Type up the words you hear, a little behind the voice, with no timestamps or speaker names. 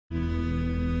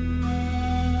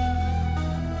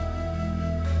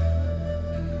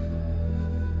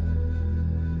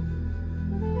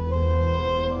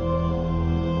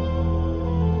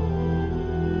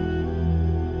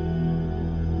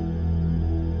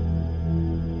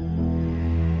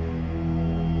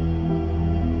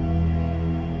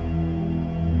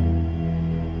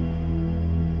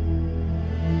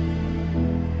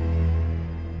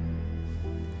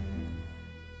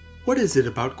What is it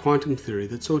about quantum theory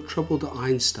that so troubled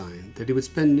Einstein that he would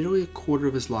spend nearly a quarter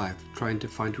of his life trying to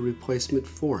find a replacement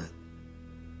for it?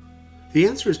 The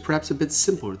answer is perhaps a bit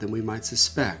simpler than we might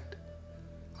suspect.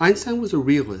 Einstein was a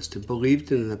realist and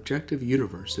believed in an objective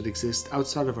universe that exists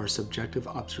outside of our subjective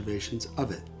observations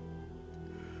of it.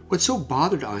 What so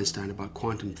bothered Einstein about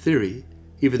quantum theory,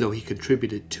 even though he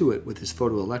contributed to it with his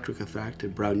photoelectric effect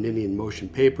and Browninian motion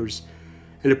papers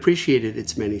and appreciated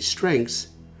its many strengths,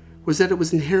 was that it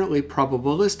was inherently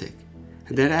probabilistic,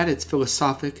 and that at its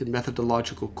philosophic and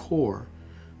methodological core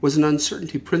was an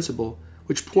uncertainty principle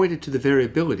which pointed to the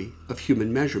variability of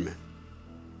human measurement.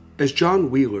 As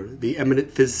John Wheeler, the eminent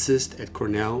physicist at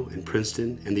Cornell and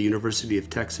Princeton and the University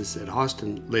of Texas at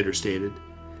Austin, later stated,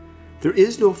 "There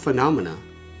is no phenomena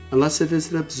unless it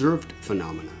is an observed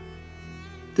phenomena."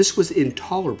 This was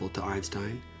intolerable to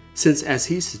Einstein, since, as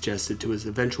he suggested to his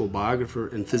eventual biographer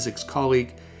and physics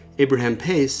colleague, Abraham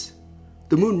Pace,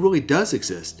 the moon really does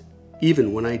exist,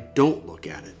 even when I don't look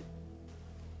at it.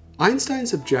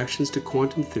 Einstein's objections to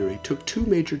quantum theory took two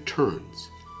major turns.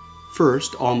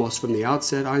 First, almost from the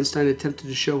outset, Einstein attempted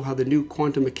to show how the new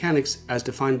quantum mechanics, as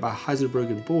defined by Heisenberg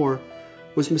and Bohr,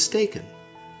 was mistaken.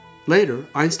 Later,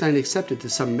 Einstein accepted to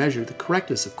some measure the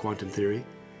correctness of quantum theory,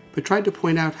 but tried to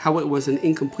point out how it was an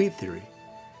incomplete theory,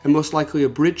 and most likely a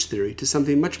bridge theory to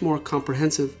something much more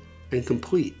comprehensive and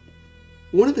complete.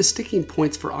 One of the sticking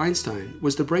points for Einstein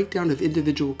was the breakdown of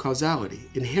individual causality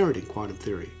inherent in quantum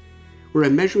theory, where a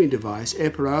measuring device a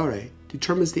priori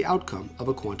determines the outcome of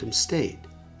a quantum state.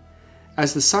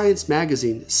 As the science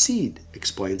magazine Seed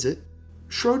explains it,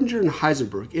 Schrödinger and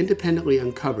Heisenberg independently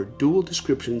uncovered dual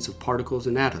descriptions of particles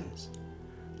and atoms.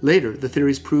 Later, the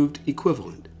theories proved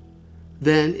equivalent.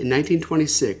 Then, in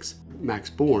 1926, Max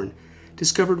Born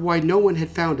discovered why no one had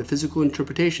found a physical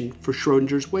interpretation for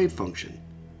Schrödinger's wave function.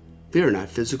 They are not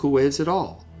physical waves at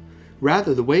all.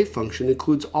 Rather, the wave function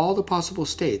includes all the possible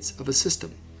states of a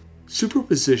system.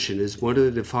 Superposition is one of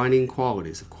the defining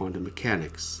qualities of quantum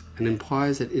mechanics and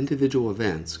implies that individual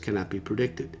events cannot be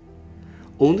predicted.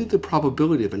 Only the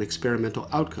probability of an experimental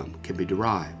outcome can be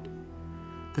derived.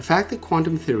 The fact that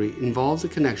quantum theory involves a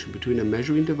connection between a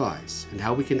measuring device and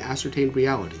how we can ascertain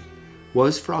reality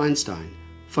was, for Einstein,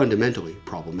 fundamentally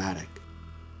problematic.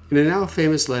 In a now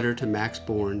famous letter to Max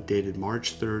Born dated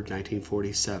March 3,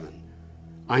 1947,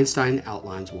 Einstein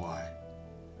outlines why.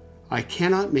 "I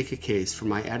cannot make a case for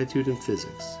my attitude in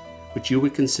physics which you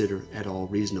would consider at all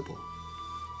reasonable.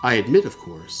 I admit, of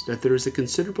course, that there is a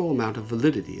considerable amount of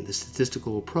validity in the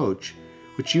statistical approach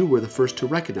which you were the first to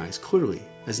recognize clearly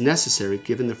as necessary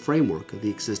given the framework of the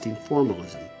existing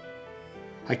formalism.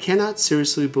 I cannot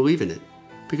seriously believe in it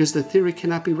because the theory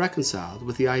cannot be reconciled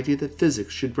with the idea that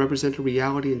physics should represent a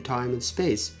reality in time and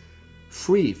space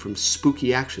free from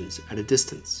spooky actions at a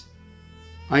distance.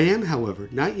 I am, however,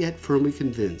 not yet firmly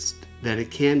convinced that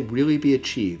it can really be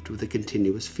achieved with a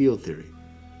continuous field theory,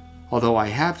 although I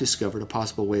have discovered a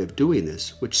possible way of doing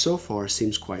this which so far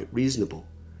seems quite reasonable.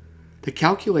 The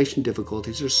calculation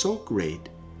difficulties are so great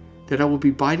that I will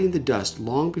be biting the dust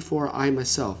long before I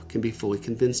myself can be fully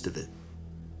convinced of it.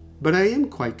 But I am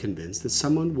quite convinced that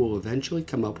someone will eventually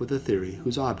come up with a theory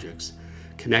whose objects,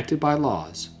 connected by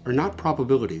laws, are not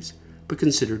probabilities but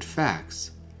considered facts,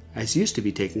 as used to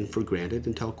be taken for granted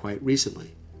until quite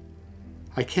recently.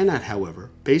 I cannot,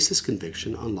 however, base this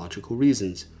conviction on logical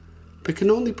reasons, but can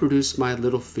only produce my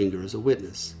little finger as a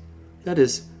witness. That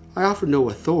is, I offer no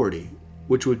authority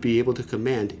which would be able to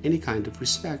command any kind of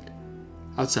respect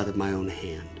outside of my own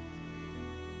hand."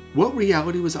 What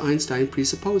reality was Einstein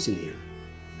presupposing here?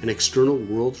 An external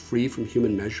world free from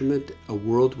human measurement, a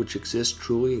world which exists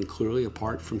truly and clearly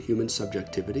apart from human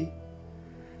subjectivity?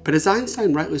 But as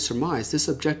Einstein rightly surmised, this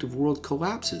objective world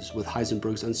collapses with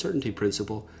Heisenberg's uncertainty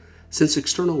principle, since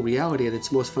external reality at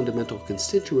its most fundamental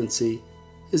constituency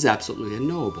is absolutely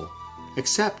unknowable,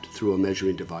 except through a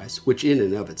measuring device, which in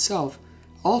and of itself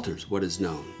alters what is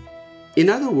known.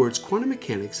 In other words, quantum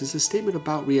mechanics is a statement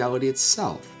about reality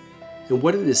itself, and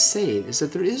what it is saying is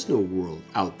that there is no world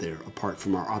out there apart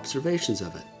from our observations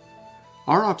of it.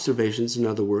 Our observations, in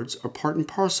other words, are part and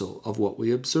parcel of what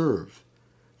we observe.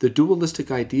 The dualistic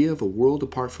idea of a world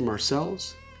apart from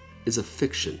ourselves is a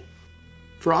fiction.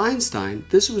 For Einstein,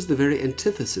 this was the very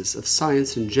antithesis of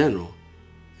science in general,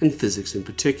 and physics in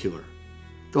particular.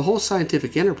 The whole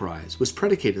scientific enterprise was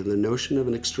predicated on the notion of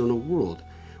an external world,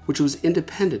 which was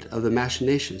independent of the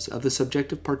machinations of the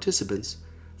subjective participants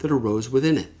that arose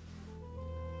within it.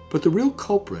 But the real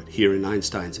culprit here in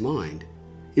Einstein's mind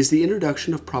is the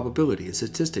introduction of probability and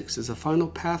statistics as a final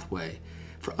pathway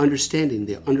for understanding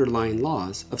the underlying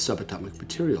laws of subatomic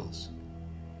materials.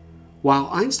 While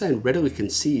Einstein readily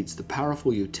concedes the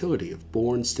powerful utility of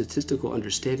Born's statistical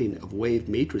understanding of wave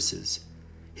matrices,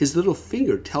 his little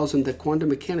finger tells him that quantum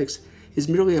mechanics is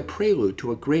merely a prelude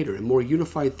to a greater and more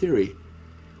unified theory,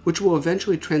 which will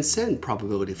eventually transcend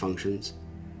probability functions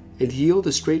and yield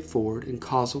a straightforward and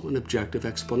causal and objective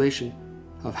explanation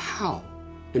of how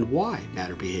and why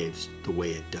matter behaves the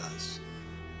way it does.